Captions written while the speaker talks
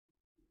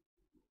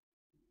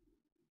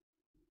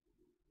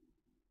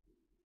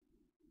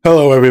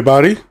Hello,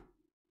 everybody.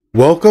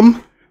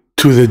 Welcome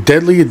to the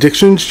Deadly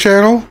Addictions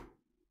channel.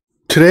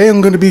 Today I'm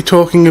going to be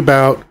talking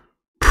about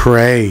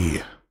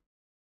Prey.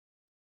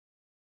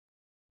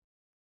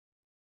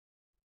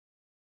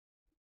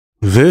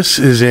 This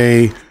is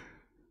a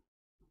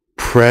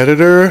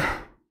Predator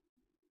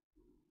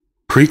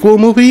prequel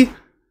movie,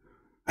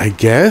 I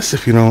guess,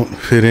 if you don't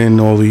fit in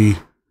all the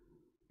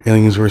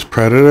Aliens vs.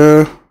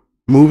 Predator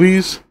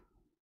movies.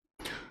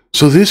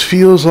 So this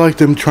feels like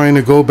them trying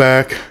to go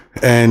back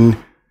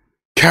and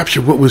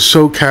capture what was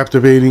so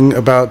captivating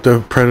about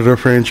the Predator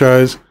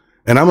franchise.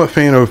 And I'm a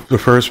fan of the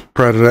first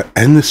Predator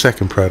and the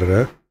second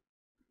Predator.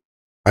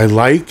 I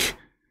like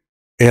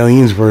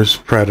Aliens vs.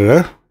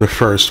 Predator, the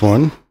first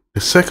one.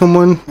 The second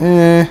one,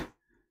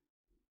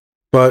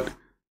 But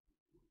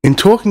in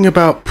talking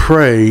about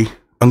Prey,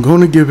 I'm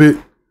going to give it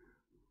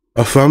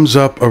a thumbs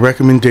up, a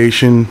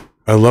recommendation.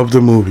 I love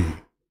the movie.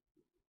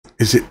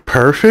 Is it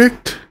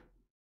perfect?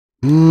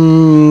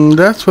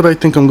 That's what I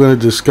think I'm going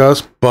to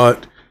discuss,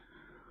 but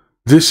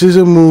this is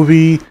a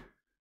movie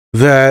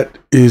that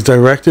is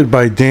directed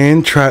by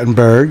Dan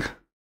Trachtenberg,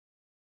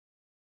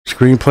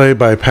 screenplay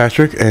by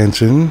Patrick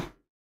Anson,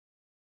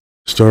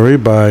 story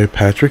by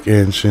Patrick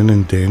Anson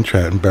and Dan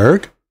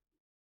Trachtenberg.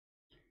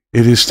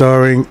 It is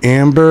starring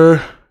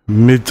Amber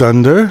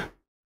Midthunder,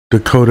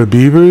 Dakota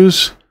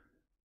Beavers,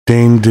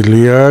 Dane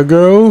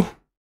DeLiago,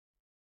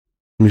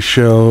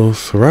 Michelle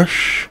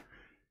Thrush.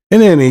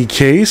 In any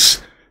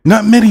case,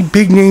 not many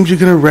big names you're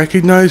going to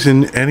recognize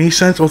in any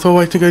sense, although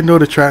I think I know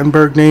the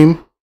Trachtenberg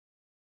name.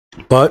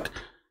 But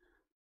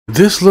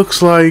this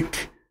looks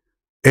like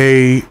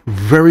a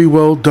very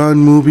well done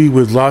movie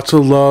with lots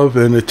of love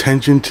and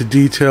attention to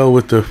detail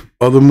with the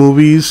other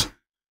movies.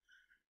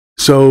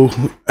 So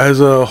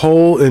as a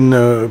whole in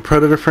the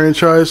Predator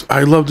franchise,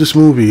 I love this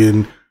movie,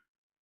 and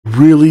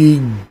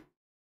really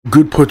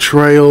good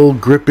portrayal,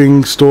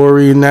 gripping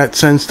story in that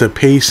sense. The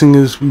pacing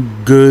is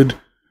good,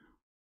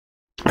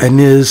 and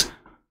there's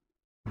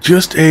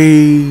just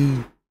a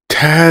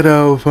tad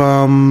of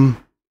a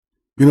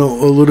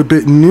little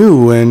bit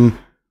new and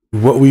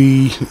what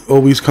we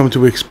always come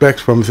to expect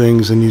from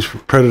things in these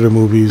Predator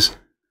movies,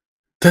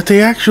 that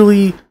they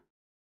actually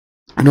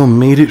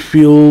made it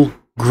feel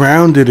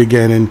grounded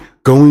again and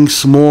going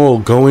small,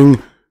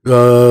 going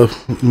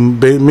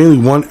mainly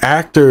one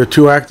actor or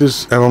two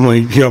actors.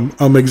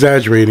 I'm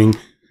exaggerating.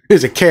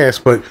 There's a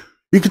cast, but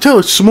you can tell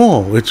it's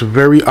small. It's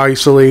very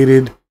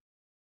isolated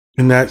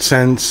in that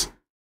sense.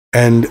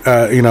 And,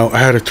 I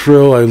had a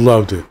thrill. I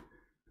loved it.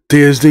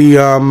 There's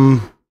the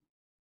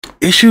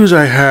issues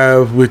I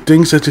have with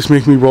things that just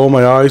make me roll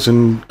my eyes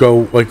and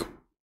go, like,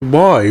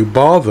 why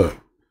bother?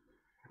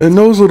 And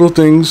those little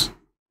things,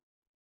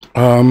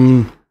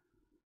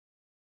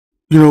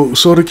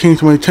 sort of came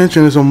to my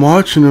attention as I'm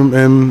watching them,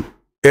 and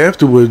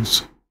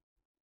afterwards,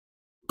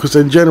 because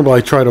in general,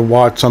 I try to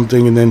watch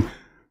something and then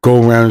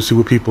go around and see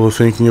what people are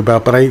thinking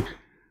about. But I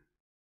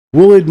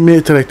will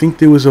admit that I think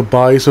there was a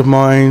bias of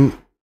mine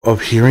of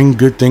hearing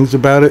good things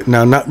about it.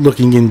 Now, not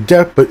looking in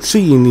depth, but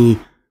seeing the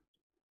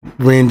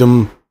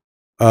random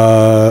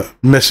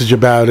message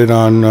about it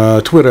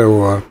on Twitter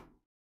or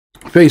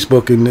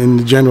Facebook, and in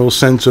the general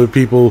sense of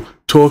people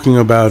talking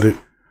about it.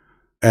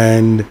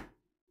 And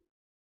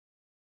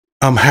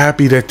I'm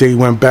happy that they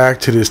went back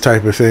to this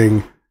type of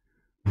thing.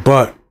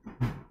 But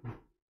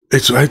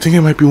I think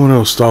it might be one of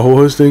those Star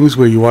Wars things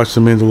where you watch The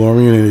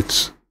Mandalorian and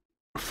it's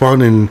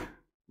fun and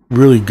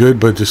really good,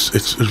 but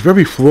it's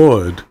very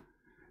flawed.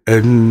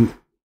 And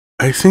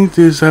I think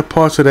there's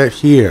parts of that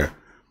here.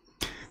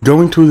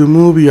 Going through the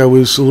movie, I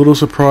was a little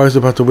surprised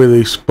about the way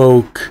they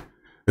spoke.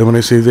 And when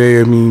I say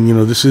they, I mean,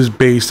 this is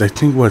based, I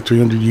think,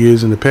 300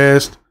 years in the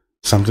past?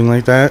 Something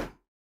like that.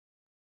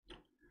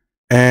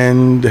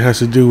 And it has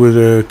to do with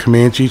a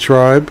Comanche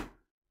tribe.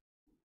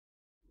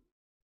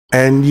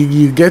 And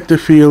you get the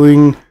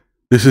feeling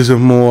this is a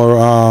more,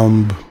 I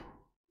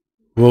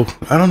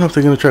don't know if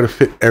they're going to try to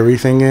fit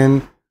everything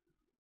in.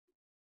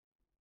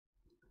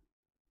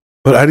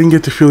 But I didn't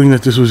get the feeling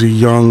that this was a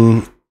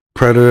young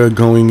Predator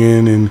going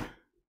in, and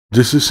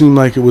this seemed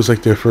like it was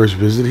like their first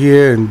visit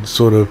here and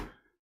sort of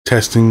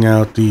testing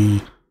out the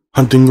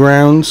hunting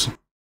grounds.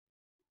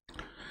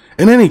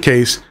 In any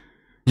case,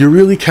 you're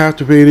really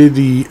captivated.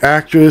 The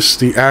actress,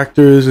 the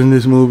actors in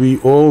this movie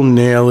all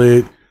nail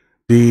it.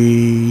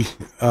 The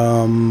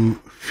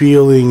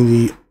feeling,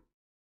 the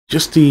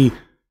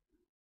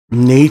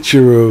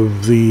nature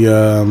of the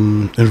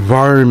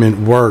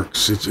environment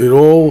works. It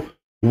all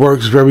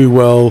works very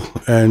well,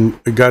 and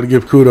I got to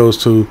give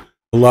kudos to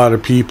a lot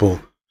of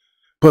people.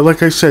 But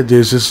like I said,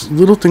 there's this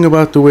little thing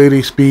about the way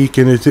they speak,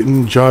 and it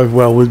didn't jive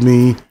well with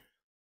me.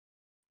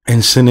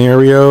 In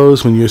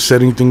scenarios when you're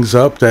setting things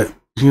up, that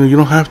you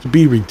don't have to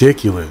be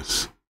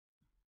ridiculous.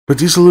 But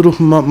these are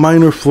little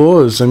minor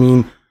flaws. I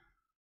mean,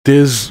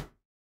 there's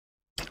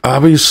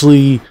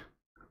obviously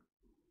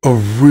a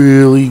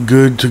really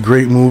good to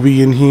great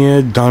movie in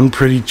here, done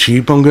pretty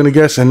cheap, I'm gonna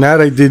guess, and that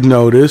I did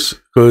notice,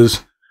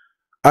 because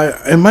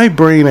in my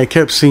brain, I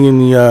kept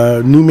seeing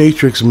the new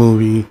Matrix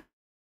movie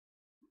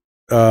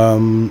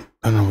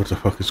I don't know what the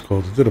fuck it's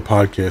called. I did a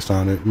podcast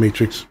on it,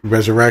 Matrix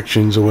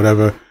Resurrections or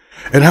whatever,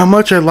 and how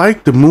much I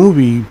like the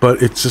movie,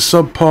 but it's a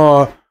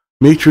subpar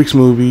Matrix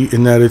movie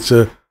in that it's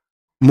a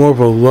more of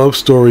a love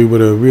story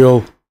with a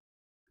real,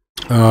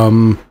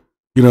 storyline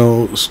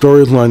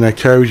that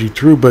carries you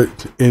through.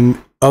 But in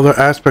other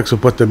aspects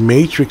of what the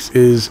Matrix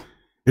is,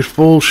 it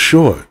falls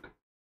short.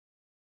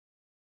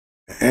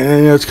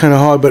 And it's kind of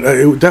hard, but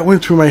that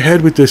went through my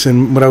head with this,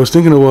 and what I was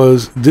thinking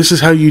was, this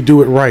is how you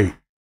do it right.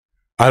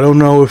 I don't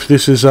know if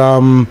this is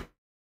something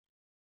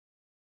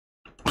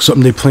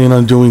they plan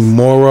on doing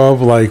more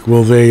of. Like,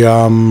 will they,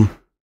 I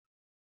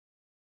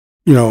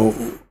don't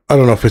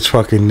know if it's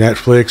fucking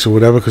Netflix or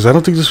whatever, because I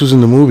don't think this was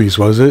in the movies,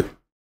 was it?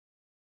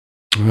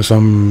 Or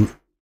some,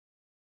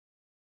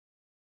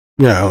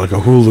 like a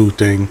Hulu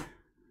thing.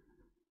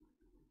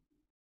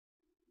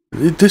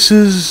 This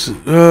is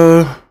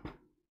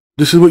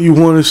what you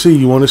want to see.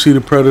 You want to see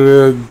the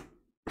Predator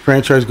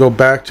franchise go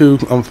back to.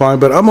 I'm fine,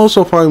 but I'm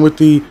also fine with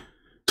the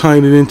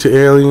tying it into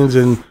aliens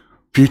and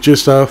future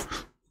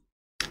stuff.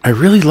 I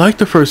really like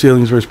the first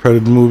Aliens vs.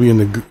 Predator movie, and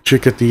the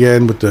chick at the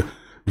end with the,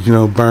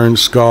 burned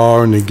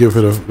scar, and they give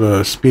her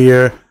a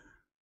spear.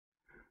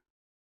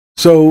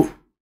 So,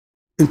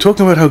 in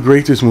talking about how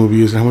great this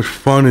movie is, and how much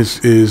fun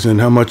it is, and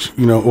how much,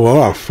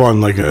 not fun,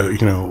 like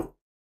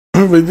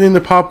within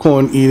the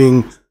popcorn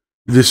eating,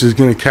 this is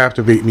going to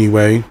captivate me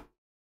way.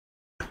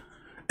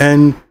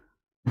 And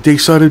they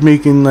started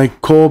making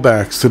like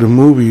callbacks to the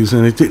movies,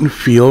 and it didn't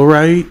feel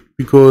right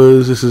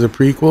because this is a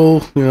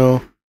prequel,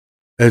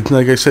 And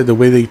like I said, the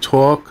way they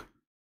talk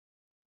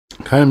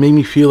kind of made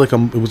me feel like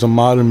it was a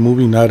modern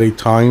movie, not a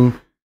time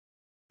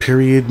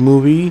period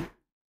movie.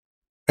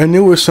 And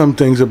there were some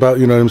things about,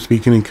 I'm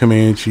speaking in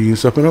Comanche and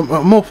stuff, and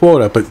I'm all for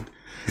that. But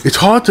it's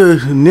hard to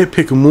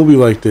nitpick a movie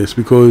like this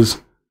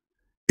because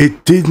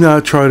it did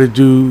not try to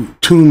do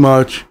too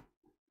much.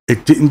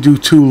 It didn't do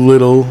too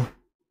little.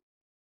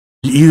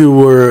 You either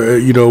were,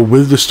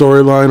 with the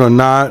storyline or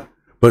not,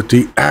 but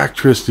the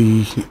actress,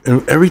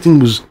 everything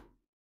was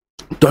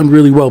done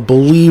really well,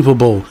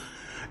 believable,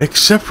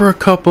 except for a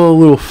couple of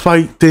little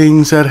fight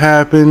things that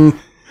happened.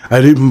 I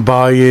didn't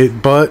buy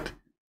it, but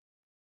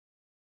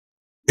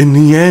in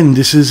the end,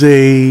 this is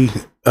a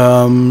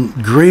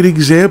great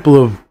example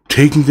of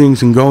taking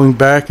things and going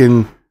back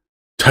and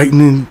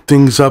tightening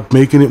things up,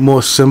 making it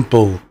more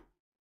simple.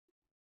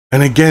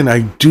 And again,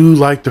 I do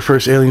like the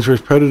first Aliens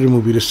vs. Predator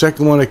movie. The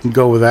second one I can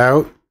go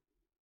without,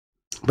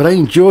 but I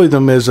enjoy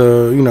them as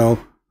a,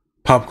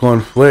 popcorn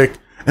flick.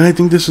 And I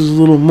think this is a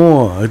little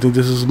more. I think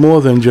this is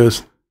more than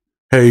just,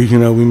 hey,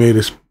 we made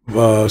a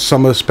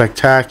summer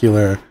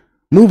spectacular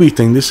movie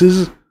thing. This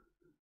is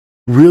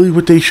really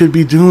what they should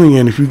be doing.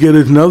 And if you get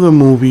another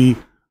movie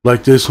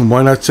like this,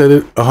 why not set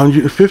it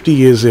 150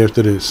 years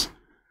after this?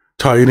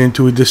 Tie it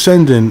into a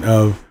descendant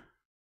of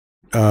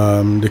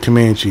the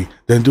Comanche,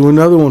 then do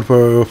another one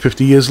for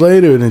 50 years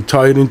later, and then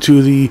tie it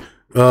into the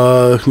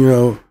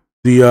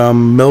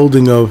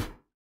melding of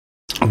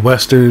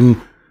Western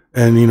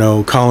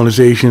and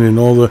colonization and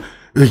all the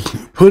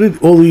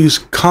all these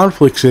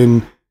conflicts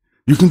in.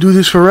 You can do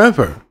this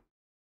forever.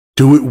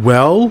 Do it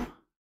well,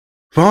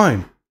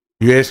 fine.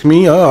 You ask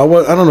me, I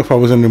don't know if I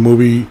was in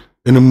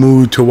the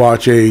mood to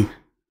watch a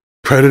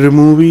Predator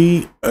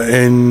movie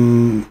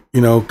and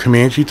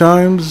Comanche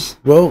times.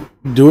 Well,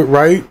 do it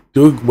right,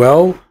 do it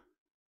well.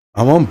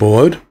 I'm on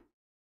board.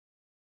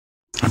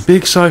 A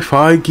big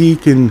sci-fi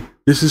geek, and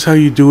this is how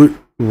you do it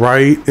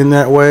right in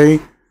that way.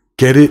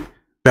 Get it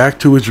back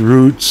to its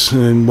roots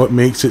and what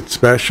makes it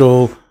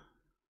special.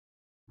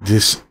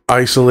 This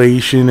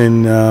isolation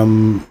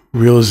and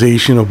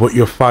realization of what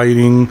you're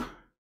fighting.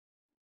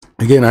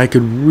 Again, I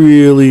could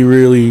really,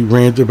 really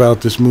rant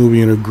about this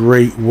movie in a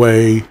great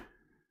way.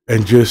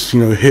 And just,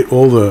 hit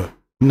all the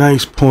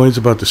nice points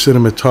about the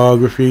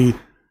cinematography.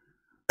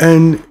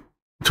 And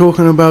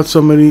talking about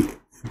so many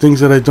things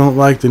that I don't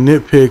like, the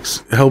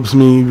nitpicks, helps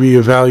me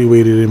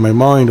reevaluate it in my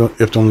mind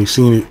after only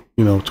seeing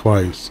it,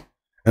 twice.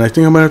 And I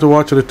think I might have to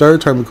watch it a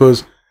third time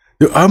because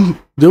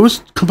there was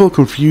a couple of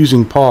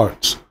confusing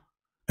parts.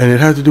 And it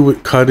had to do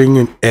with cutting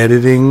and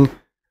editing,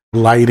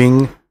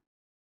 lighting.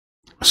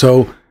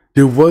 So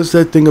there was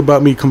that thing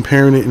about me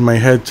comparing it in my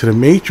head to The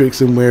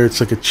Matrix, and where it's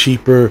like a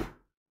cheaper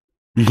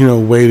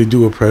way to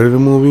do a Predator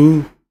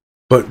movie,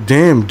 but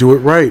damn, do it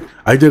right.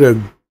 I did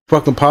a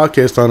fucking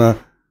podcast on a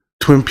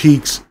Twin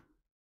Peaks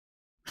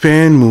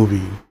fan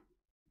movie,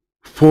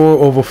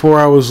 over 4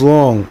 hours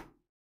long,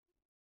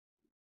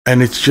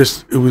 and it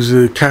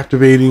was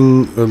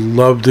captivating. I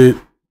loved it,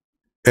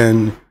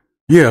 and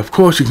yeah, of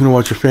course you can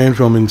watch a fan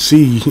film and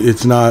see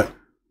it's not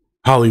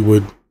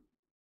Hollywood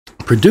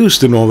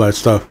produced and all that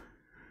stuff.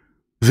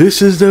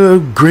 This is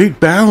the great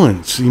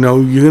balance. You're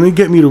gonna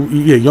get me to,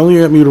 you only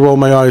get me to roll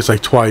my eyes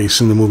like twice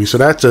in the movie, so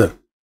that's a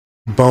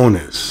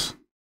bonus.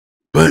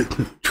 But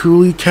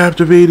truly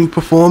captivating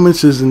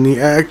performances in the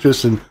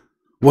actress and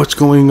what's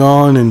going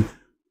on and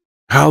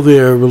how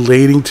they're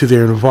relating to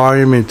their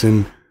environment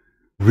and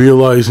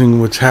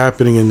realizing what's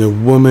happening, and the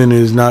woman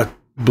is not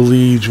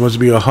believed, she wants to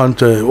be a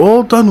hunter.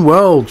 All done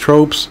well.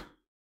 Tropes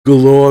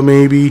galore,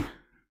 maybe.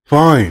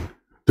 fine.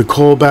 The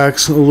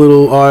callbacks a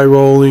little eye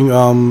rolling.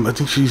 I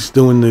think she's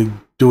doing the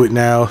do it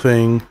now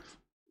thing.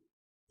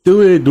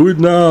 Do it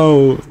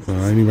now.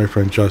 I need my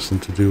friend Justin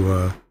to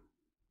do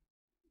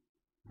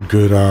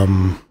good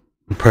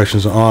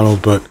impressions of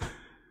Arnold, but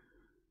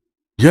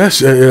yes,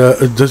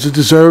 does it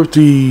deserve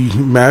the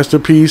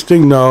masterpiece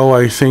thing? No,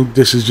 I think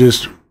this is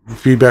just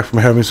feedback from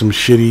having some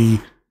shitty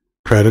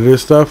Predator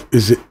stuff.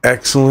 Is it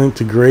excellent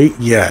to great?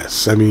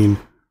 Yes. I mean,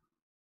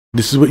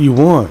 this is what you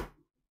want.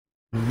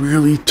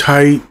 Really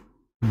tight,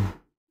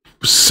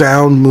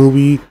 sound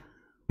movie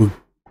with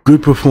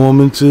good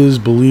performances,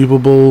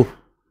 believable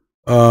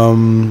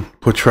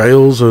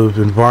portrayals of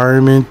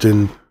environment,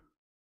 and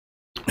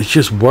it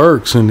just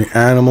works. And the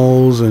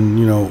animals, and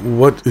you know,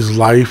 what is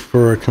life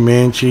for a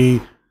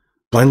Comanche,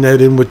 blend that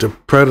in with the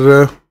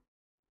Predator.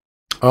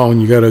 Oh,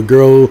 and you got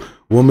a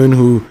woman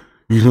who,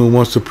 you know,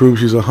 wants to prove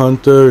she's a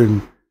hunter,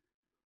 and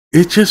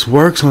it just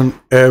works on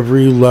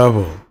every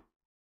level.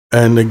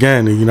 And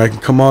again, you know, I can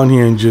come on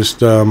here and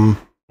just you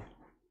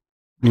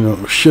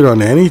know, shit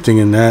on anything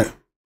in that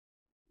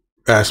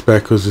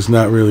aspect, because it's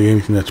not really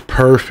anything that's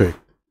perfect.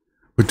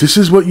 But this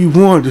is what you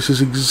want. This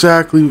is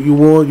exactly what you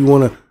want. You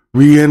want to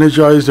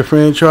re-energize the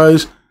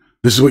franchise.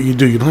 This is what you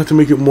do. You don't have to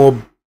make it more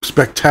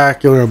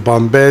spectacular and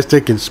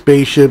bombastic and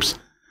spaceships.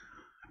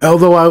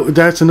 Although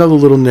that's another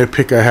little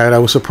nitpick I had. I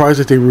was surprised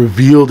that they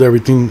revealed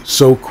everything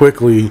so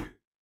quickly.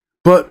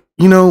 But,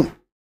 you know,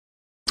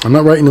 I'm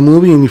not writing the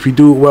movie, and if you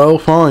do it well,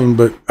 fine.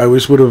 But I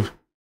wish would have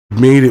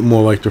made it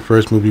more like the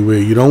first movie, where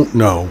you don't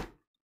know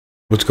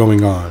what's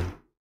going on.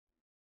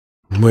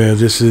 Where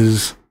this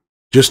is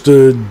just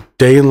a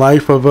day in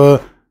life of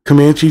a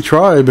Comanche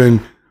tribe and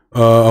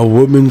a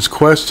woman's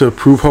quest to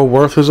prove her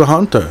worth as a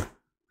hunter.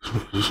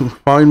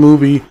 Fine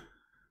movie.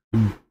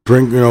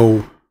 Bring, you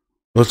know,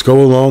 let's go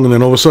along, and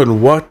then all of a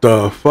sudden, what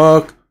the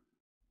fuck?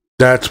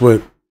 That's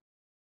what,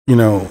 you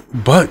know,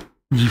 but,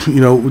 you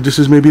know, this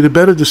is maybe the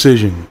better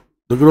decision.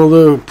 Look at all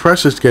the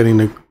press it's getting,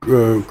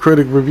 the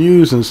critic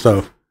reviews and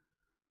stuff.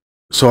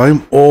 So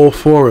I'm all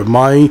for it.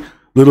 My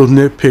little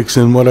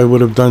nitpicks and what I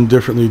would have done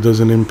differently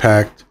doesn't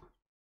impact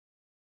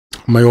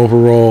my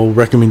overall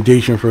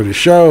recommendation for the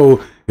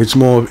show. It's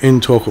more of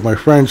in talk with my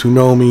friends who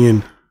know me,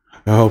 and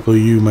hopefully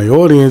you, my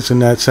audience, in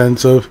that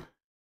sense of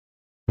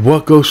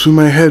what goes through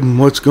my head and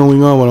what's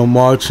going on when I'm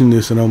watching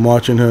this, and I'm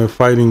watching her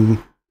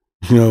fighting,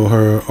 you know,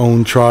 her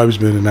own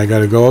tribesmen, and I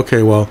gotta go,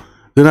 okay, well,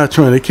 they're not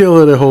trying to kill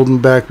her, they're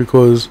holding back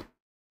because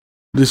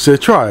this is their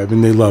tribe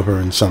and they love her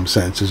in some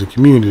sense as a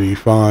community.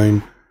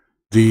 Fine.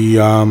 The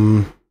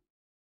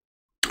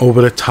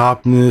over the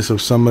topness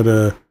of some of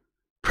the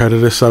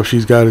Predator stuff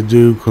she's got to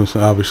do, because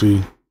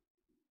obviously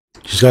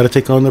she's got to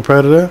take on the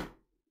Predator.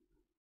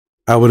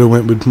 I would have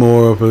went with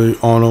more of a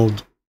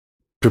Arnold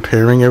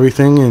preparing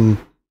everything and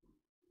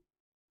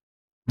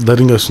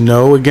letting us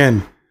know.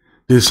 Again,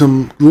 there's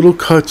some little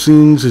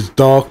cutscenes, there's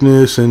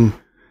darkness, and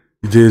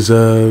there's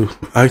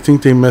I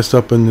think they messed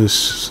up in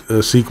this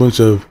sequence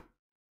of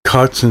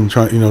cuts and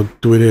trying, you know,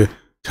 the way they're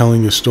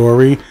telling a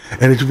story,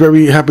 and it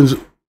happens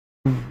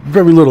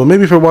very little.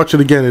 Maybe if I watch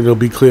it again, it'll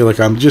be clear, like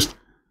I'm just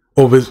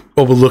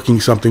overlooking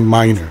something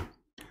minor.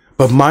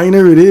 But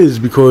minor it is,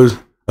 because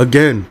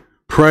again,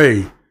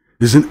 Prey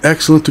is an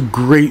excellent to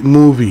great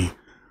movie,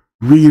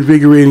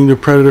 reinvigorating the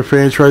Predator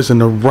franchise in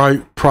the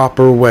right,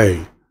 proper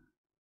way.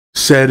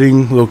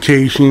 Setting,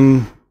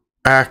 location,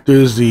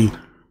 actors, the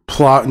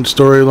plot and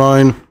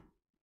storyline,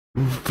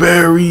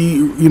 very,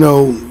 you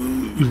know,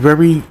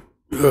 very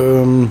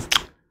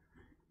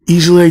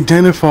easily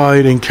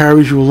identified and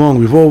carries you along.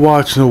 We've all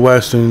watched the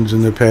westerns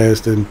in the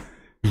past, and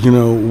you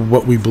know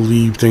what we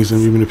believe things,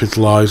 and even if it's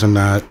lies or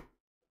not,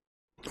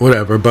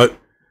 whatever. But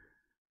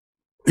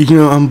you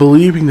know, I'm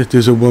believing that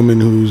there's a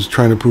woman who's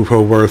trying to prove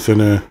her worth in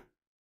a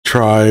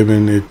tribe,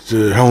 and it's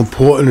how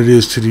important it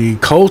is to the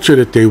culture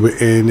that they were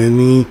in and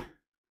the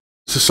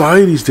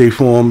societies they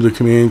formed, the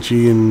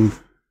Comanche and,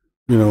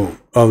 you know,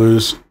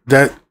 others,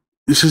 that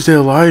this is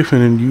their life,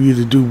 and you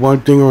either do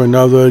one thing or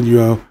another. You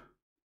know,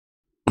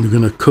 you're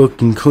gonna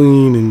cook and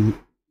clean and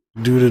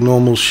do the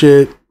normal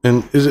shit,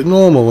 and is it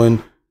normal?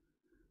 And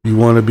you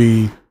want to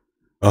be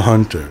a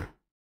hunter.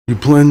 You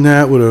blend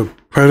that with a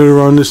Predator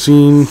on the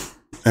scene,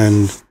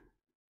 and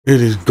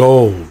it is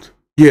gold.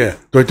 Yeah,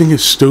 do I think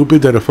it's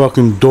stupid that a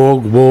fucking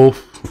dog,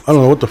 wolf, I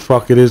don't know what the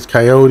fuck it is,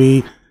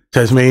 coyote,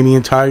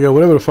 Tasmanian tiger,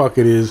 whatever the fuck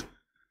it is,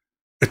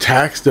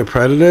 attacks the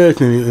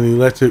Predator, and he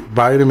lets it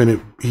bite him,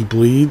 and he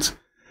bleeds?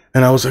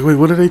 And I was like, wait,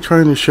 what are they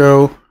trying to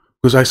show?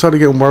 Because I started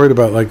getting worried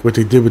about like what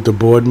they did with the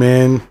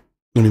Boardman,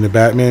 the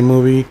Batman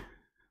movie,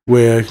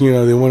 where, you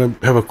know, they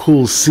want to have a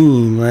cool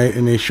scene, right?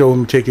 And they show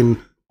him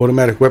taking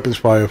automatic weapons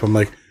fire from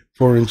like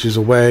 4 inches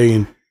away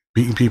and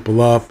beating people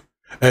up,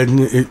 and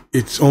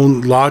its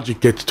own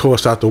logic gets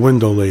tossed out the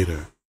window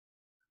later.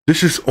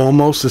 This is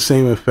almost the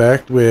same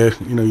effect, where,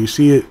 you know, you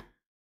see it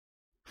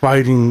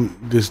fighting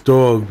this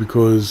dog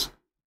because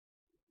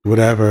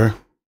whatever.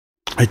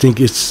 I think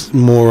it's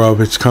more of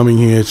it's coming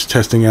here, it's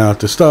testing out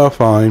the stuff,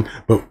 fine.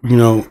 But, you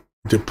know,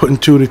 they're putting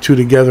two to two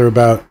together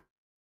about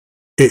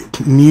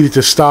it needed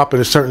to stop at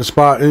a certain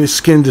spot and it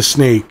skinned the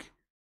snake.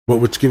 What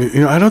would skin it?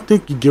 I don't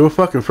think you give a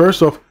fuck. And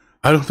first off,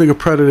 I don't think a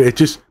predator, it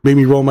just made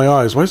me roll my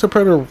eyes. Why is a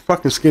predator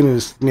fucking skinning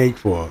a snake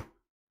for?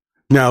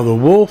 Now, the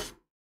wolf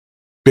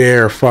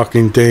bear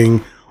fucking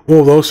thing,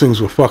 all those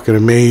things were fucking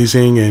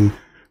amazing and,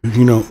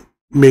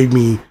 made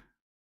me,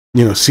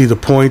 see the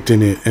point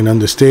in it and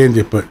understand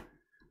it. But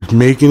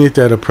making it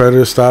that a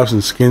predator stops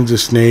and skins a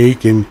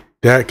snake and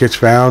that gets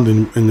found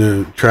in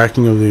the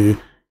tracking of the,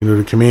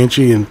 the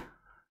Comanche, and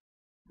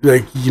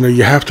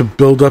you have to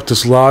build up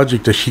this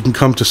logic that she can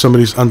come to some of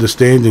these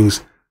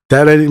understandings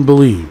that I didn't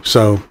believe.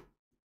 So,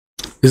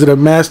 is it a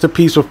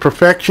masterpiece of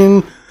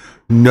perfection?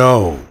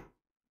 No.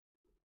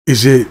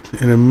 Is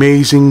it an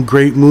amazing,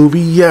 great movie?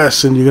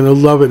 Yes, and you're going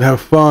to love it and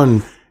have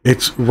fun.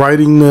 It's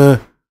writing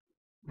the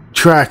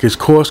track, it's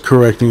course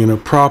correcting in a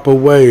proper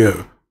way,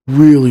 a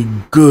really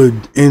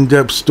good,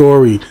 in-depth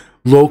story,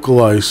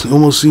 localized,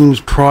 almost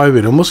seems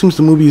private, almost seems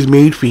the movie is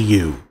made for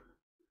you.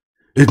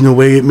 In the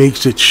way it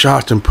makes it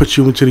shot and puts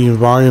you into the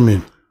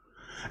environment.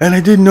 And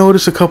I did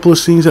notice a couple of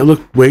scenes that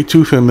looked way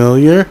too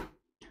familiar.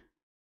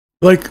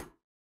 Like,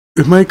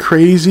 am I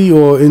crazy?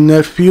 Or in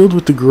that field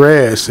with the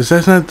grass, is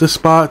that not the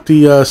spot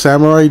the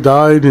samurai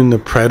died in the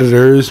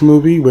Predators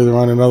movie where they're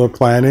on another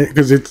planet?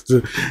 Because it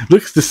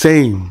looks the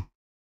same.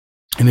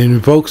 And it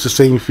invokes the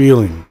same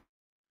feeling.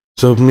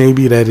 So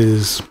maybe that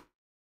is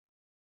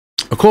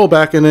a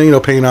callback and then,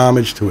 paying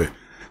homage to it.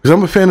 Because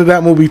I'm a fan of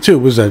that movie too.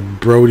 Was that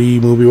Brody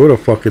movie? What the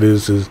fuck it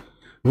is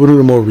one of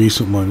the more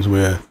recent ones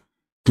where,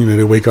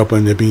 they wake up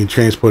and they're being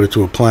transported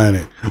to a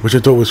planet, which I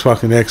thought was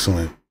fucking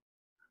excellent.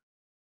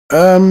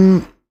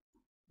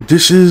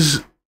 This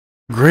is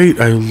great.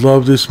 I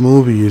love this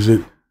movie. Is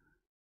it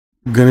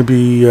gonna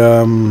be,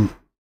 in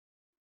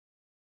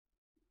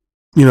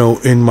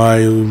my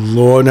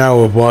lore now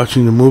of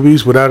watching the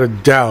movies? Without a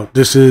doubt,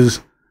 this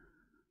is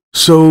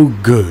so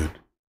good.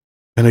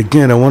 And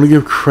again, I want to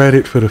give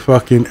credit for the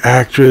fucking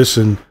actress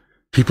and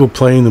people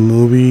playing the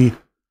movie.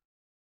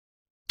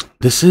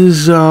 This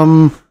is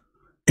Amber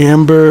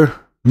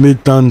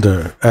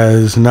Midthunder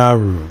as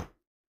Naru.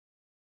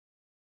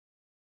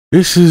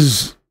 This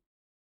is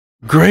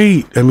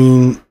great. I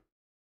mean,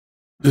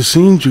 the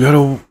scenes, you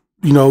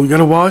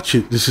gotta watch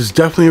it. This is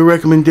definitely a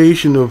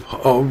recommendation, of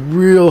a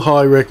real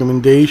high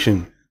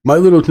recommendation. My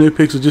little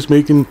nitpicks are just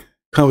making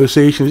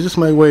conversation. It's just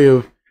my way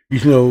of,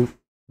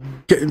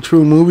 getting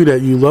through a movie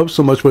that you love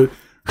so much. But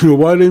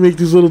why do they make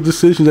these little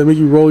decisions that make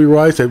you roll your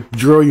eyes, that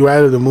draw you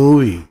out of the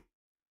movie?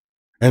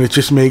 And it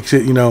just makes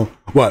it,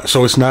 what?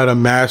 So it's not a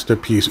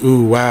masterpiece.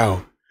 Ooh,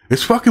 wow.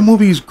 This fucking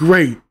movie is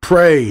great.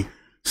 Prey,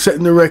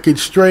 setting the record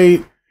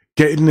straight,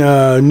 getting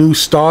a new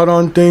start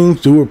on things,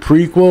 do a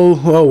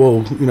prequel. Oh,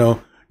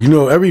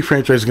 well, every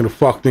franchise is going to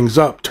fuck things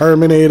up.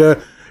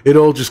 Terminator, it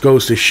all just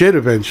goes to shit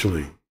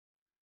eventually.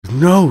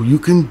 No, you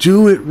can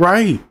do it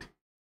right.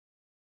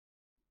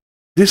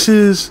 This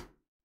is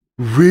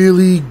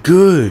really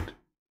good.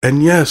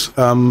 And yes,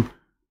 I'm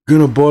going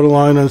to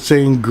borderline on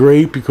saying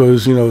great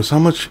because, how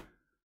much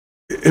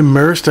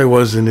immersed I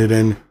was in it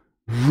and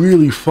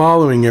really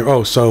following it.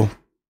 Oh, so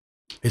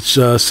it's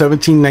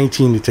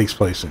 1719 it takes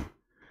place in.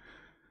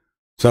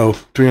 So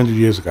 300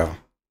 years ago.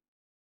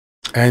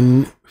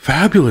 And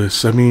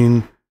fabulous. I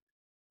mean,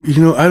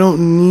 I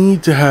don't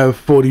need to have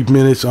 40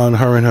 minutes on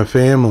her and her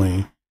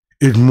family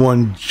in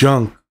one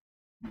chunk.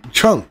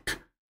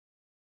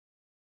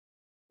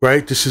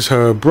 Right? This is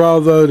her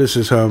brother, this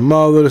is her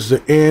mother, this is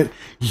her aunt.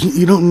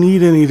 You don't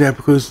need any of that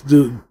because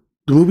the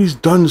movie's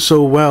done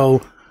so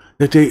well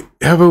that they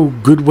have a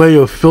good way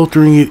of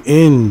filtering it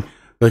in.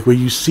 Like where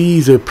you see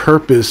the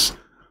purpose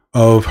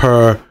of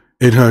her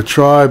in her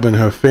tribe and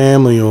her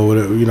family or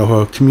whatever,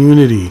 her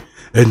community,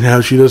 and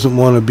how she doesn't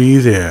want to be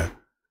there.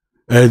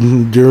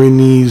 And during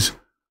these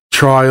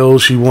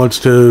trials, she wants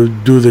to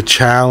do the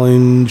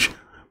challenge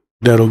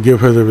that'll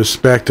give her the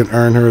respect and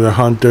earn her the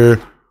hunter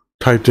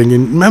type thing.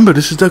 And remember,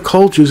 this is their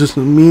culture. This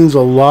means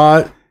a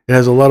lot. It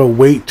has a lot of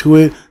weight to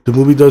it. The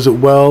movie does it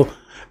well,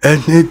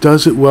 and it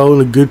does it well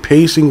in a good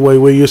pacing way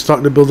where you're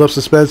starting to build up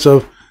suspense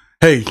of,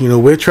 hey,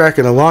 we're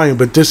tracking a lion,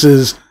 but this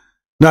is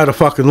not a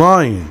fucking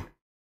lion.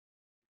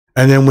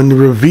 And then when the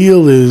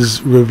reveal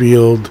is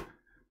revealed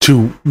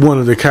to one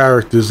of the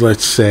characters,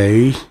 let's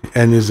say,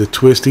 and there's a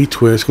twisty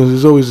twist, because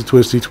there's always a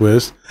twisty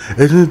twist, and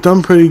it's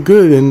done pretty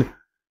good. And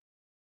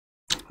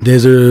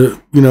there's a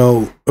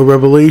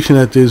revelation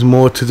that there's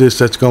more to this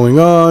that's going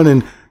on,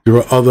 and there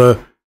are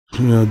other,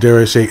 dare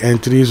I say,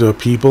 entities or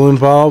people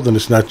involved, and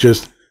it's not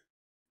just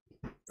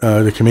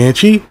the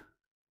Comanche.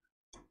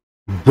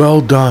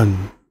 Well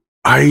done.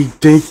 I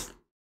think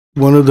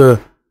one of the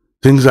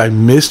things I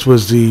missed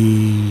was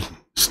the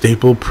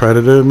staple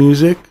Predator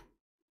music.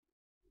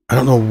 I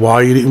don't know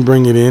why you didn't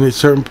bring it in at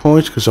certain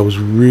points, because I was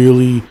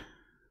really,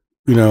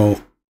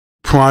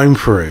 primed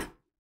for it.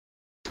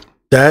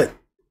 That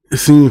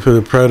scene for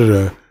the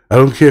Predator, I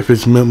don't care if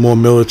it's more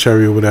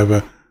military or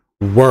whatever,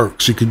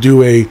 works. You could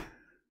do a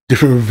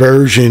different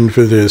version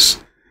for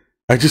this.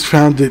 I just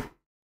found it,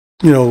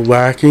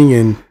 lacking,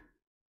 and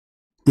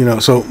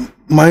so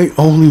my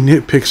only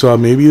nitpicks are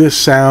maybe the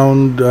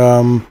sound,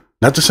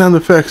 not the sound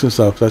effects and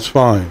stuff. That's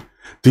fine.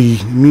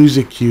 The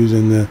music cues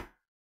and the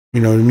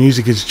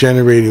music is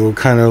generating with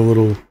kind of a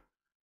little,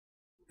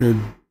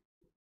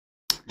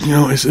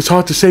 it's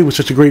hard to say with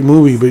such a great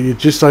movie, but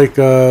it's just like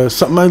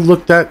something I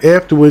looked at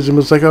afterwards and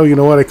was like, oh, you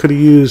know what?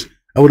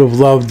 I would have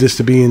loved this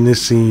to be in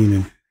this scene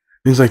and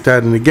things like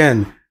that. And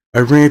again, I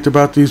rant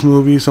about these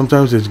movies.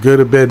 Sometimes it's good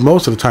or bad.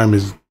 Most of the time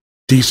it's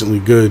decently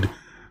good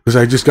because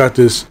I just got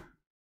this,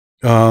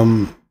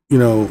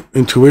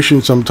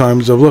 intuition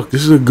sometimes of, look,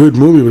 this is a good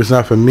movie, but it's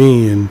not for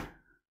me. And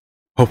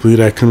hopefully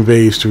that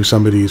conveys through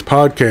somebody's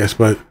podcast.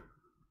 But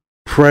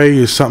Prey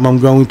is something I'm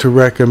going to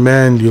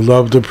recommend. You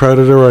love The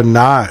Predator or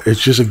not,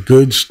 it's just a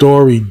good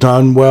story,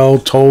 done well,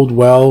 told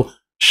well,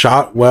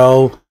 shot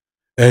well.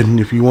 And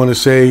if you want to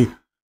say,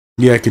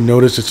 yeah, I can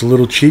notice it's a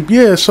little cheap,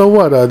 yeah, so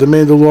what? The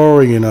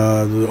Mandalorian,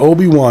 the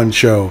Obi-Wan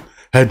show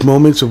had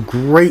moments of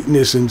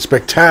greatness and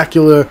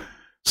spectacular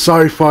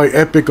sci-fi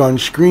epic on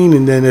screen,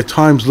 and then at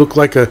times looked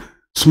like a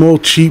small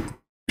cheap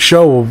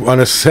show on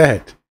a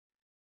set.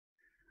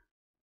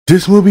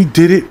 This movie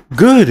did it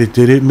good. It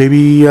did it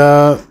maybe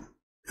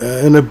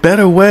in a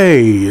better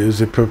way.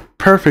 Is it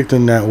perfect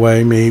in that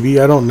way? Maybe,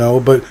 I don't know.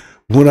 But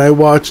when I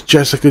watch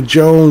Jessica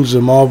Jones,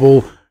 a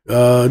Marvel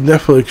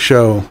Netflix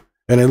show,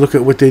 and I look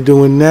at what they're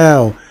doing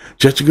now,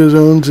 Jessica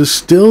Jones is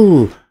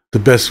still the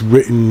best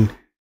written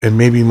and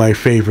maybe my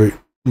favorite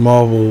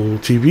Marvel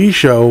TV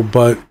show,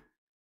 but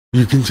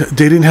they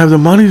didn't have the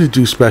money to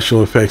do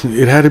special effects.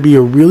 It had to be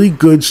a really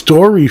good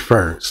story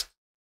first.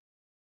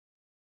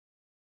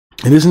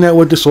 And isn't that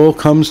what this all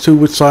comes to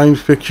with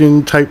science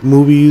fiction type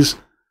movies?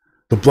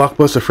 The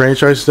blockbuster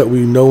franchises that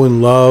we know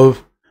and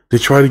love. They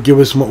try to give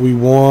us what we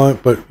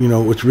want, but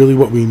it's really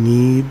what we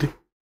need.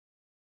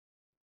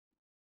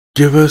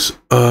 Give us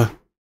a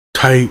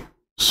tight,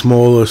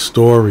 smaller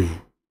story.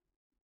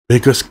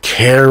 Make us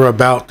care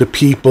about the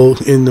people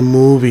in the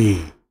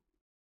movie.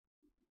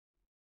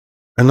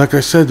 And like I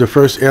said, the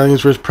first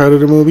Aliens vs.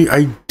 Predator movie,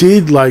 I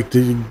did like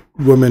the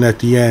woman at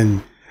the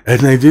end.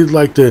 And I did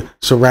like the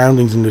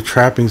surroundings and the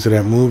trappings of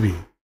that movie.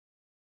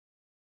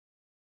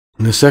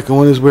 And the second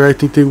one is where I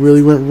think they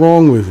really went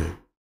wrong with it.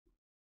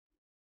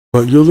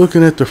 But you're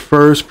looking at the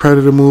first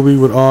Predator movie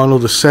with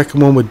Arnold, the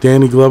second one with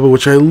Danny Glover,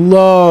 which I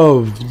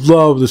love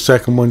the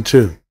second one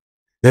too.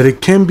 That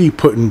it can be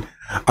put in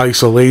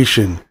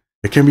isolation.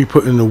 It can be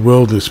put in the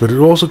wilderness, but it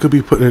also could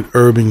be put in an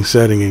urban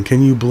setting. And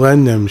can you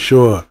blend them?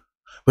 Sure.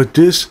 But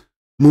this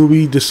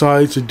movie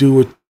decides to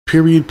do a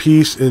period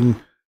piece in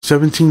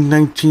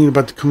 1719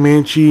 about the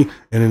Comanche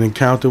and an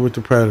encounter with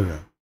the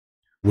Predator.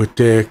 With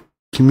their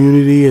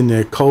community and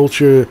their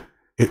culture,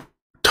 it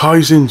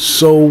ties in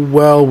so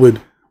well with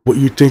what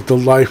you think the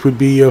life would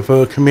be of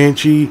a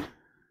Comanche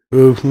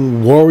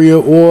warrior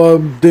or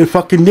the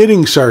fucking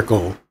knitting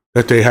circle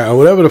that they have,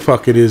 whatever the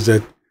fuck it is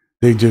that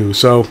they do.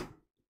 So,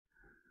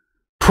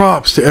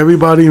 props to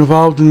everybody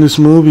involved in this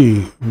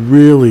movie.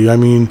 Really, I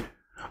mean,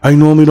 I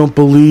normally don't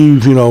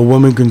believe, a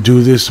woman can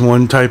do this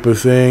one type of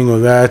thing or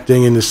that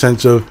thing in the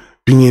sense of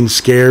being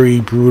scary,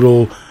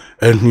 brutal,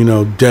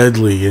 and,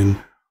 deadly. And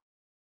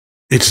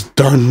it's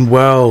done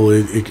well.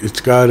 It's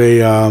got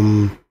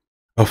a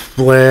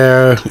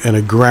flair and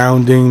a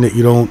grounding that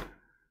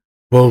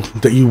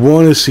that you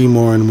want to see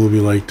more in a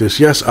movie like this.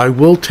 Yes, I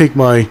will take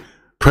my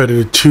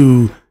Predator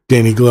 2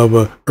 Danny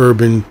Glover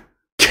urban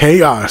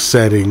chaos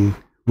setting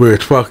where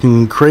it's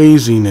fucking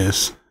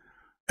craziness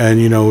and,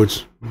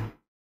 it's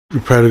the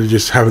Predator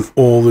just having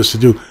all this to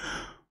do.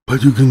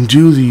 But you can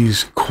do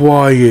these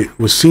quiet,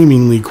 or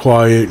seemingly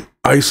quiet,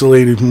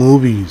 isolated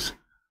movies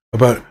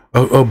about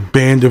a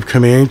band of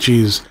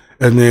Comanches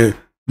and their,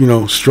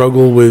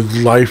 struggle with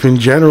life in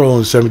general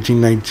in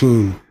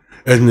 1719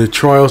 and the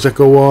trials that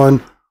go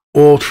on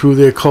all through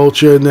their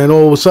culture. And then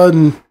all of a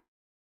sudden,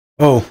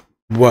 oh,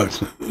 what?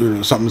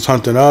 Something's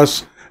hunting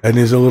us. And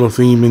there's a little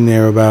theme in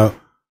there about,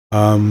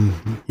 I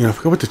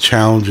forget what the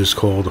challenge is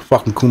called, the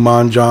fucking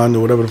Kumanjan or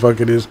whatever the fuck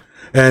it is.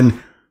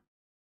 And,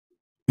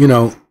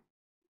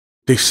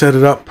 they set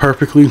it up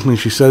perfectly when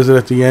she says it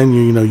at the end.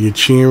 You're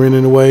cheering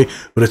in a way,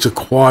 but it's a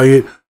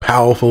quiet,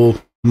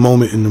 powerful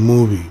moment in the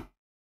movie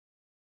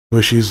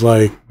where she's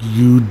like,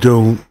 you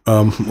don't,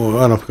 well,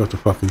 I don't know what the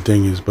fucking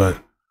thing is,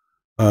 but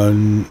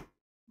no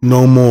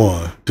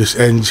more. This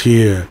ends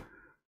here.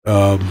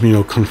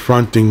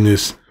 Confronting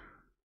this,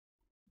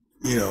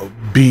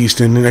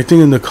 beast. And I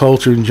think in the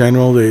culture in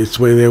general, it's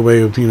their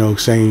way of,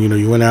 saying,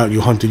 you went out,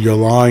 you hunted your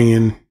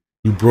lion,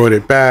 you brought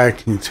it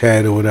back, its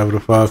head or whatever the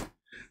fuck,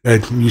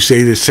 and you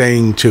say the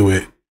saying to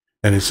it,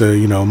 and it's a,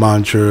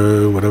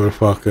 mantra, whatever the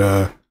fuck,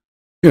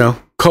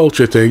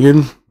 culture thing.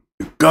 And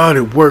God,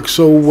 it works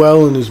so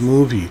well in this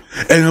movie.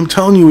 And I'm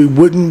telling you, it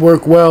wouldn't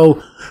work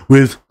well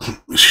with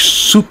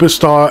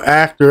superstar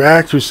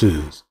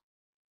actresses.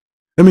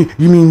 I mean,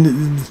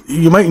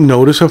 you might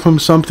notice her from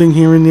something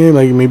here and there,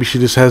 like maybe she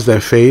just has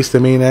that face, the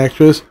main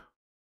actress,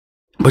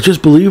 but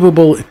just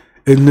believable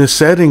in the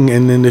setting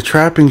and in the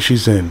trapping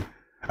she's in.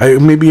 I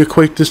maybe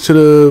equate this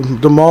to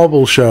the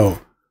Marvel show,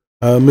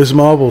 Ms.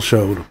 Marvel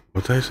show.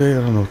 What did I say?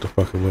 I don't know what the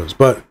fuck it was,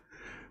 but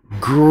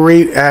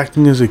great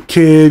acting as a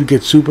kid,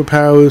 get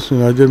superpowers. You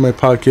know, I did my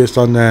podcast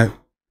on that.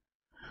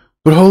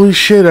 But holy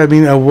shit, I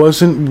mean, I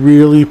wasn't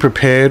really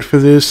prepared for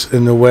this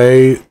in the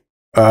way,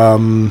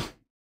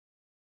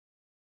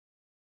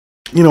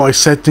 you know, I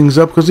set things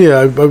up. Because, yeah,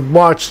 I've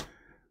watched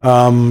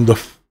the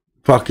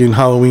fucking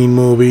Halloween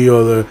movie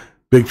or the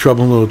Big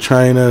Trouble in Little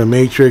China, The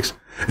Matrix.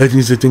 And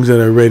these are things that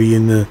are already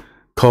in the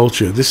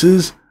culture. This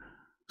is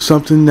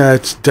something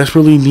that's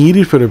desperately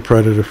needed for the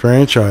Predator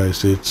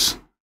franchise. It's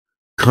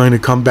kind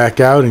of come back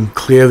out and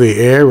clear the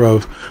air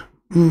of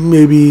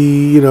maybe,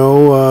 you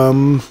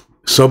know,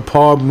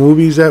 subpar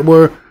movies that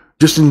were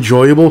just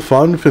enjoyable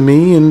fun for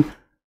me, and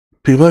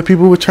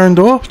people were turned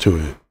off to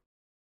it.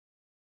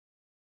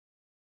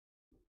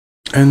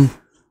 And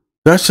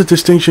that's the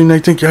distinction I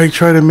think I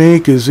try to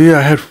make is, yeah,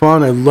 I had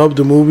fun, I loved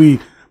the movie,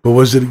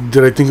 but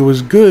did I think it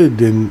was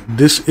good? And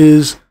this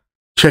is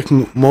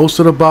checking most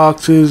of the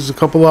boxes, a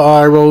couple of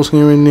eye rolls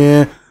here and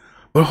there,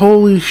 but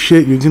holy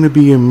shit, you're going to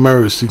be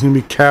immersed, you're going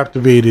to be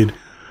captivated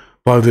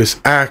by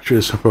this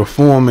actress, her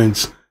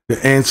performance,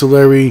 the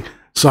ancillary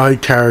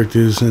side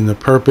characters, and the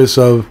purpose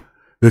of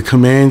the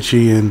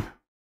Comanche, and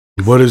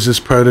what is this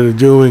Predator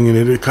doing? And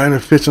it kind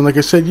of fits. And like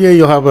I said, yeah,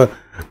 you'll have a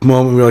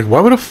moment where you're like, why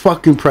would a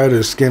fucking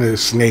Predator skin a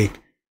snake?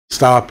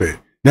 Stop it.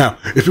 Now,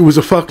 if it was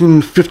a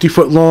fucking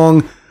 50-foot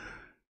long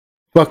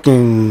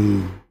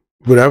fucking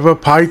whatever,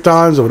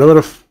 pythons or whatever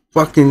the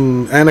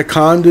fucking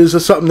anacondas or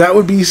something, that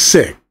would be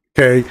sick,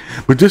 okay?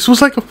 But this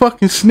was like a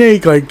fucking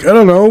snake, like, I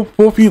don't know,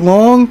 4 feet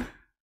long?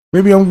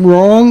 Maybe I'm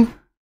wrong.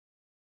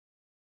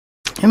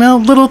 You know,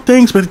 little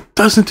things, but it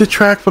doesn't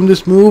detract from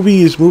this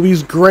movie. This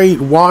movie's great.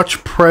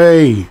 Watch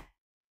Prey.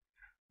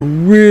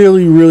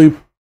 Really, really,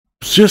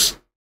 just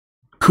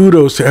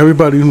kudos to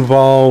everybody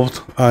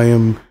involved. I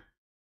am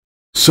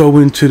so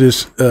into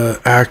this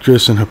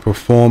actress and her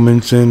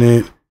performance in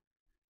it.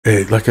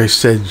 Like I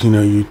said, you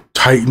know, you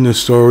tighten the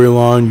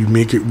storyline, you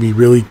make it me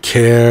really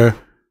care.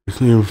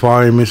 The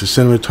environments, the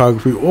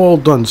cinematography, all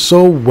done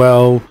so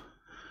well.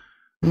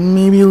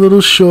 Maybe a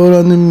little short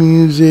on the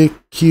music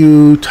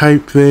cue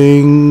type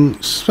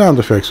thing. Sound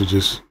effects are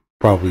just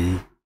probably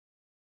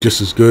just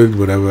as good,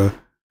 whatever.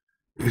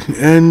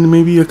 And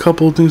maybe a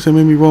couple of things that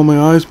made me roll my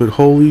eyes, but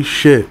holy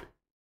shit.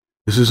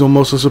 This is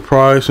almost a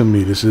surprise for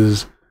me. This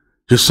is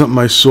just something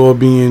I saw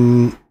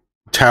being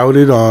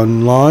touted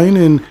online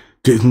and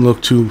didn't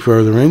look too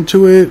further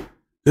into it.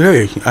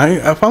 Hey,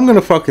 if I'm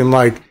gonna fucking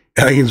like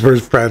Aliens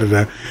vs.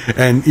 Predator,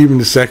 and even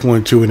the second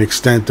one to an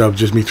extent of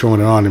just me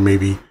throwing it on and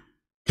maybe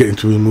get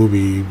into a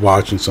movie,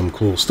 watching some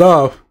cool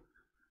stuff.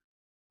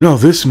 No,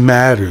 this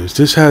matters.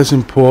 This has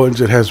importance.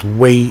 It has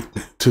weight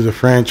to the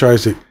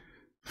franchise. It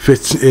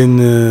fits in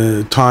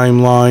the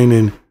timeline,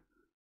 and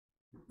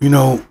you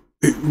know,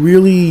 it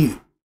really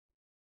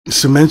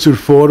cements and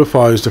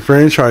fortifies the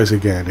franchise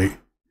again. It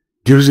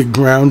gives it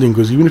grounding,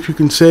 because even if you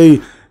can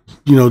say,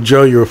 you know,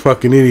 Joe, you're a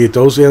fucking idiot,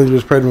 those Aliens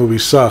vs. Predator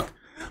movies suck,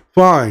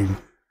 fine,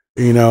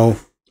 you know.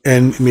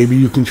 And maybe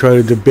you can try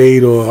to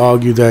debate or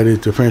argue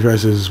that the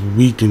franchise is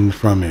weakened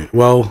from it.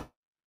 Well,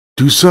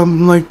 do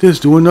something like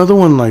this. Do another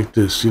one like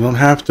this. You don't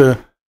have to.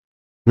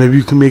 Maybe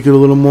you can make it a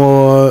little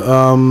more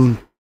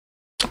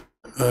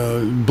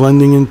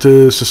blending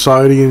into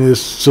society, and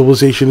this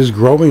civilization is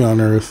growing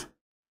on Earth.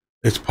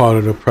 It's part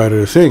of the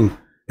Predator thing.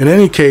 In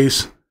any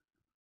case,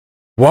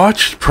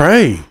 watch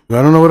Prey.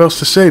 I don't know what else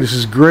to say. This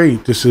is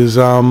great. This is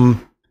a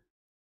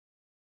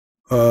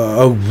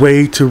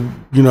way to,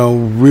 you know,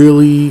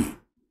 really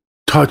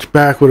touch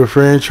back with a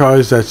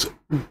franchise that's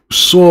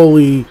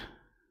sorely,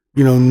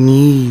 you know,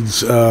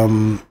 needs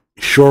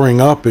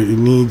shoring up. It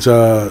needs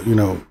you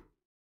know,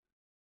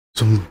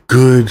 some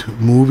good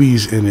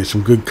movies in it,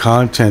 some good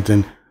content,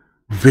 and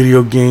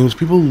video games.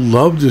 People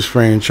love this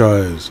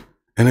franchise,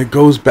 and it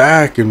goes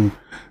back and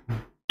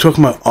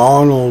talking about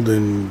Arnold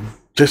and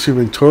Jesse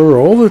Ventura,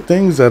 all the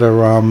things that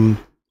are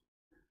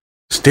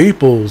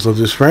staples of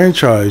this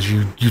franchise.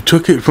 You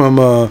took it from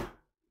a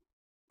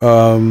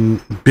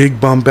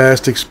big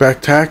bombastic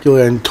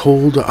spectacular and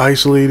told an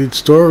isolated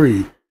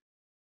story.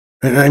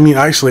 And I mean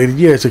isolated,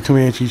 yeah, it's a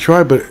Comanche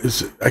tribe, but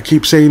I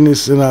keep saying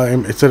this, and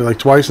I said it like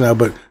twice now,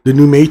 but the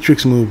new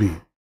Matrix movie,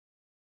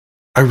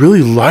 I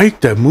really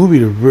liked that movie,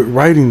 the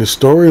writing, the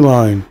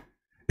storyline.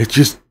 It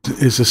just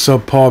is a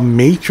subpar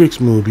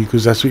Matrix movie,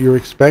 because that's what you're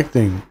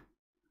expecting.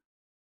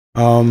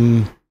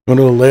 One of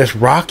the last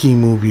Rocky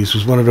movies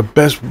was one of the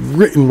best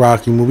written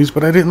Rocky movies,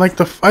 but I didn't like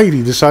the fight.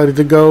 He decided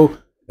to go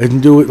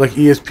and do it like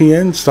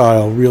ESPN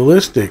style,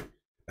 realistic.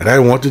 And I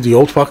wanted the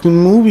old fucking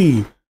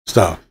movie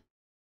stuff.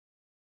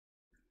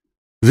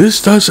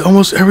 This does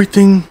almost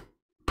everything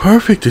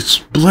perfect. It's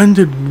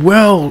blended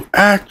well.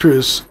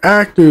 Actors,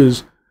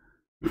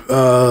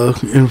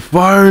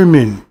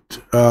 environment,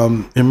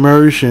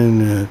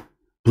 immersion,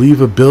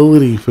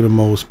 believability for the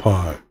most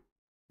part.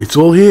 It's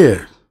all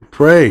here.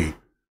 Prey.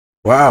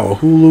 Wow, a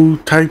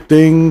Hulu type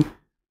thing.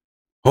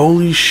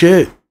 Holy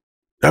shit.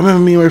 I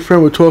remember me and my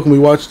friend were talking. We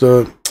watched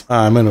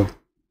I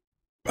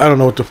don't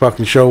know what the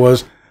fucking show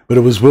was, but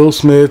it was Will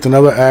Smith,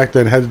 another actor,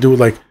 and it had to do with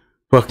like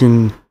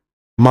fucking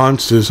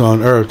monsters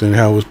on Earth and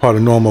how it was part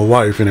of normal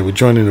life, and they were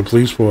joining the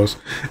police force.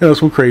 And it was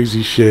some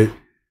crazy shit.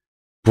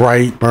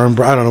 Bright, Burn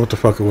Bright. I don't know what the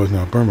fuck it was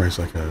now. Burn Bright's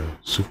like a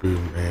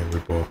Superman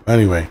ripoff.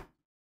 Anyway,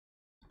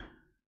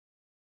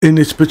 in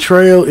its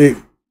portrayal, it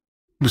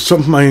was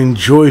something I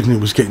enjoyed, and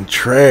it was getting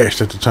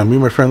trashed at the time. Me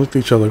and my friend looked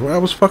at each other like, well,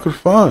 that was fucking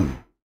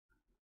fun.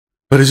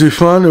 But is it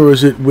fun, or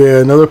is it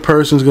where another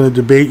person's going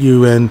to debate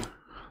you and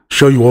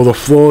show you all the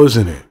flaws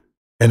in it?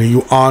 And are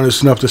you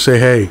honest enough to say,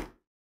 hey,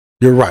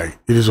 you're right.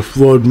 It is a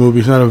flawed movie.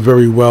 It's not a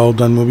very well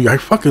done movie. I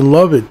fucking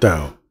love it,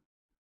 though.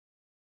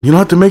 You don't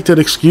have to make that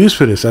excuse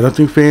for this. I don't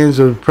think fans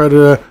of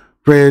Predator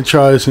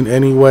franchise in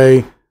any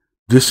way.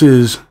 This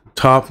is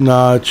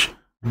top-notch,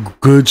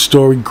 good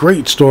story,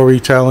 great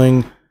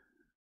storytelling,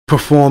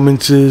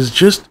 performances.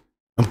 Just,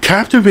 I'm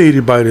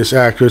captivated by this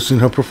actress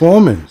and her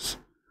performance.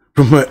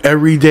 From her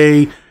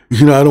everyday, I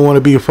don't want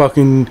to be a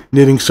fucking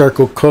knitting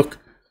circle cook,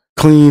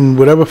 clean,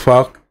 whatever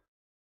fuck,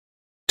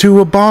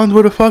 to a bond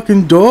with a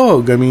fucking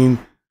dog. I mean,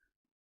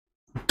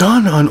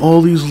 done on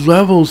all these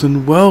levels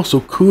and well,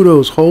 so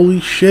kudos, holy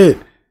shit.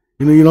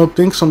 You don't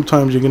think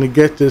sometimes you're going to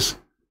get this,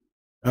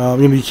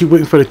 you keep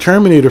waiting for the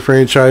Terminator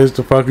franchise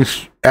to fucking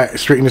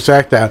straighten this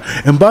act out.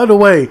 And by the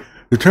way,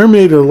 the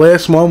Terminator, the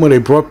last one when they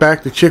brought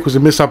back the chick, was a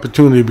missed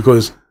opportunity,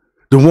 because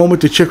the one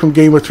with the chick from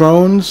Game of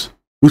Thrones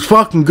was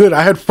fucking good.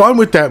 I had fun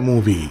with that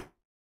movie.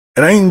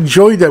 And I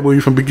enjoyed that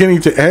movie from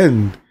beginning to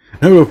end.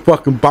 Remember how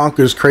fucking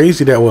bonkers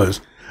crazy that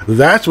was.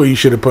 That's where you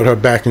should have put her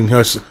back in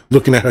her,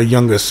 looking at her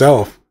younger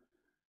self.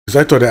 Because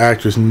I thought the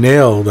actress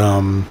nailed,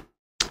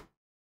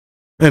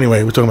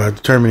 anyway, we're talking about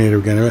the Terminator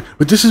again. Right?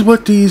 But this is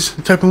what these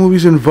type of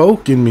movies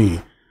invoke in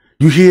me.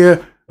 You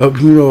hear of,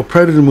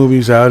 Predator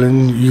movies out,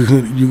 and you're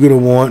going to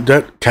want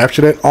that,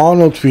 capture that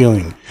Arnold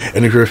feeling.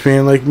 And if you're a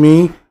fan like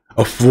me,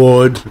 a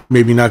flawed,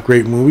 maybe not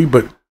great movie,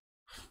 but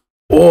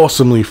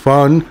awesomely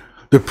fun,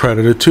 the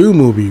Predator 2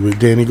 movie with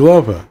Danny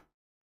Glover.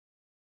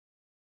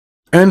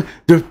 And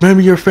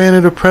maybe you're a fan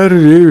of the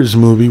Predators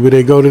movie where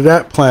they go to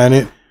that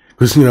planet,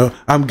 because,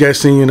 I'm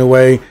guessing in a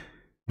way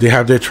they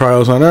have their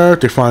trials on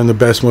Earth, they find the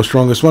best, most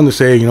strongest one to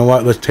say, you know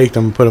what, let's take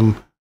them and put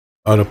them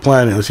on a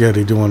planet, let's see how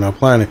they do on our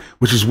planet,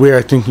 which is where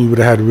I think you would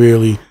have had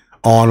really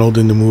Arnold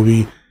in the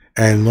movie,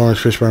 and Lawrence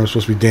Fishburne was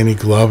supposed to be Danny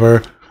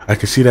Glover. I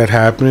could see that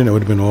happening, it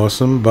would have been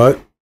awesome, but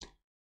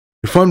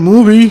a fun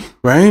movie,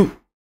 right?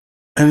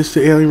 And it's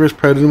the Alien vs.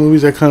 Predator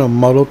movies that kind of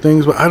muddle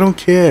things, but I don't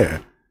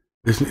care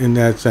in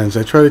that sense.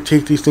 I try to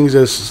take these things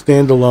as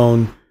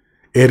standalone,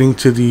 adding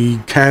to the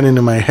canon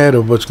in my head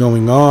of what's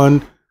going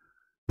on.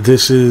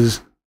 This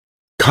is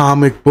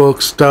comic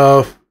book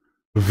stuff,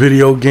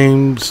 video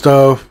game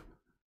stuff.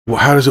 Well,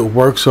 how does it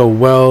work so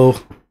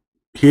well?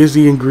 Here's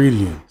the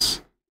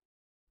ingredients,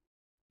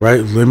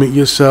 right? Limit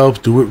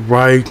yourself, do it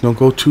right, don't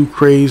go too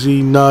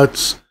crazy,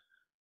 nuts.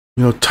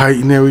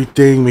 Tighten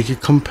everything, make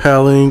it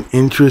compelling,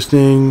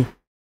 interesting.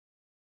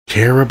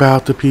 Care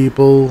about the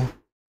people,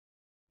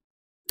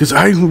 because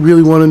I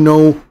really want to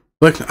know.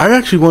 Like, I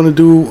actually want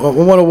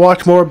to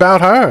watch more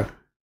about her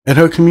and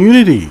her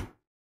community.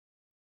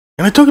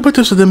 And I talked about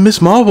this in the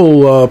Miss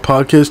Marvel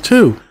podcast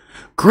too.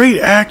 Great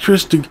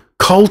actress, the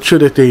culture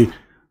that they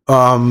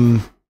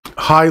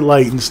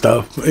highlight and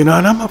stuff. And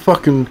I'm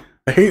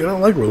I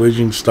don't like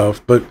religion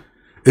stuff, but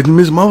in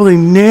Miss Marvel they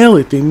nail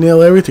it. They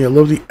nail everything. I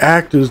love the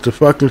actors, the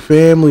fucking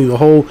family, the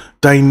whole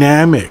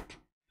dynamic.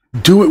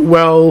 Do it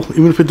well,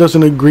 even if it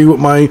doesn't agree with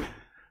my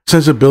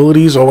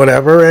sensibilities or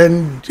whatever,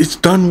 and it's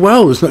done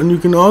well. There's nothing you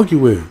can argue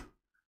with.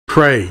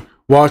 Prey.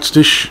 Watch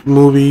this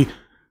movie,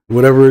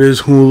 whatever it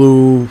is,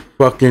 Hulu,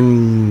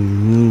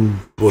 fucking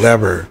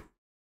whatever.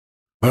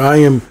 But I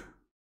am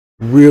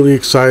really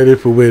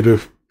excited for where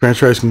the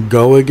franchise can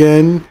go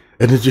again,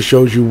 and it just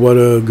shows you what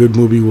a good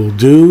movie will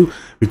do,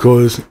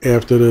 because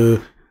after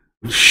the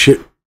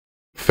shit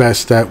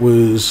fest that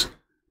was,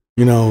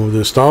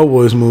 the Star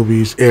Wars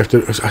movies,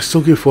 I still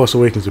give Force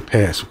Awakens a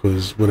pass,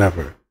 because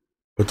whatever.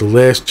 But the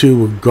last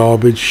two were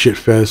garbage,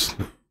 shitfest,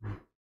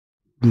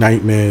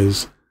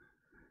 nightmares.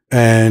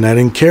 And I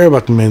didn't care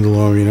about The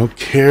Mandalorian. I don't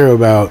care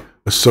about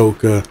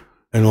Ahsoka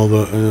and all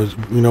the,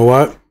 you know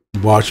what?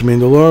 Watch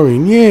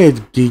Mandalorian. Yeah, it's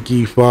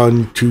geeky,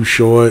 fun, too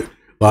short,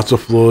 lots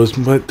of flaws.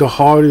 But the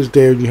heart is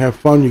there. You have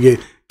fun. You get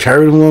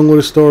carried along with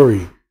a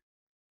story.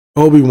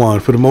 Obi-Wan,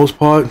 for the most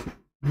part,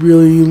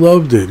 really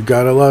loved it.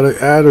 Got a lot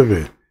out of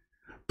it.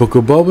 Book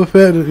of Boba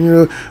Fett,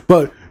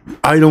 but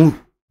I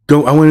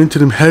I went into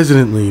them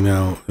hesitantly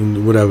now,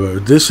 and whatever.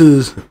 This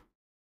is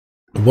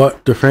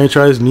what the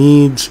franchise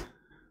needs.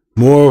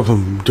 More of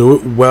them. Do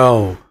it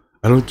well.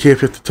 I don't care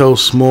if you have to tell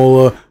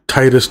smaller,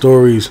 tighter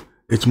stories.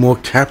 It's more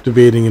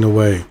captivating in a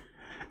way.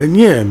 And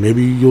yeah,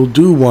 maybe you'll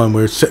do one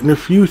where it's set in the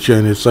future,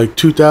 and it's like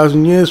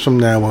 2,000 years from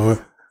now,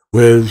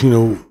 where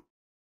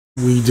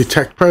we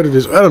detect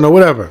predators. I don't know,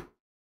 whatever.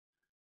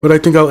 But I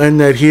think I'll end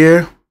that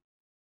here.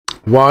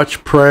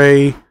 Watch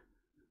Prey,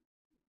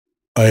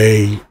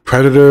 a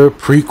Predator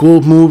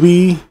prequel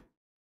movie,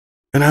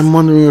 and I'm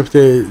wondering if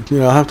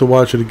I'll have to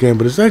watch it again,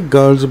 but is that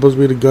gun supposed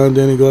to be the gun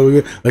Danny Glover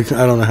again? Like,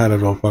 I don't know how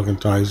that all fucking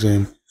ties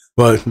in,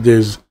 but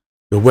there's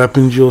The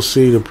weapons you'll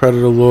see, the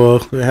Predator lore.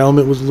 The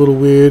helmet was a little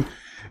weird.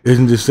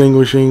 Isn't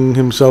distinguishing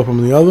himself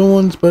from the other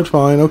ones, but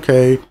fine,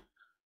 okay.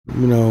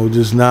 You know,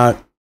 just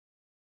not,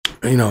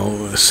 you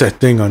know, a set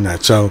thing on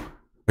that. So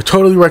I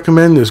totally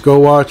recommend this. Go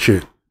watch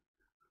it.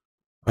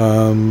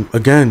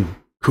 Again,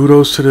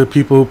 kudos to the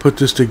people who put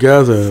this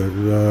together.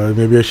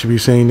 Maybe I should be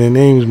saying their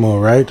names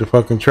more, right? The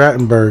fucking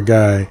Trachtenberg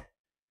guy.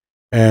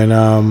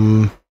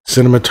 And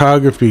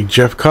cinematography,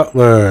 Jeff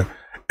Cutler.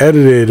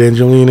 Edited,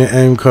 Angelina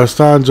M.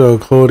 Costanzo,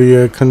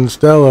 Claudia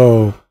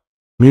Constello.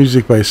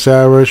 Music by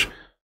Sarish.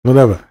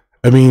 Whatever.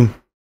 I mean,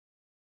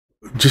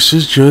 this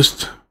is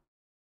just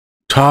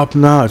top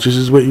notch. This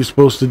is what you're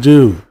supposed to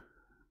do.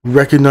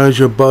 Recognize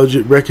your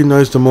budget.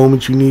 Recognize the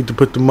moment you need to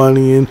put the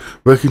money in.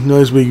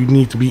 Recognize where you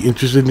need to be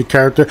interested in the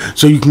character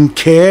so you can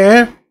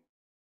care.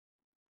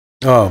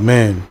 Oh,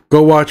 man.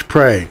 Go watch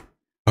Prey.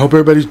 I hope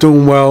everybody's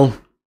doing well.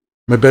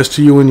 My best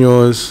to you and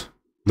yours.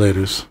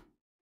 Laters.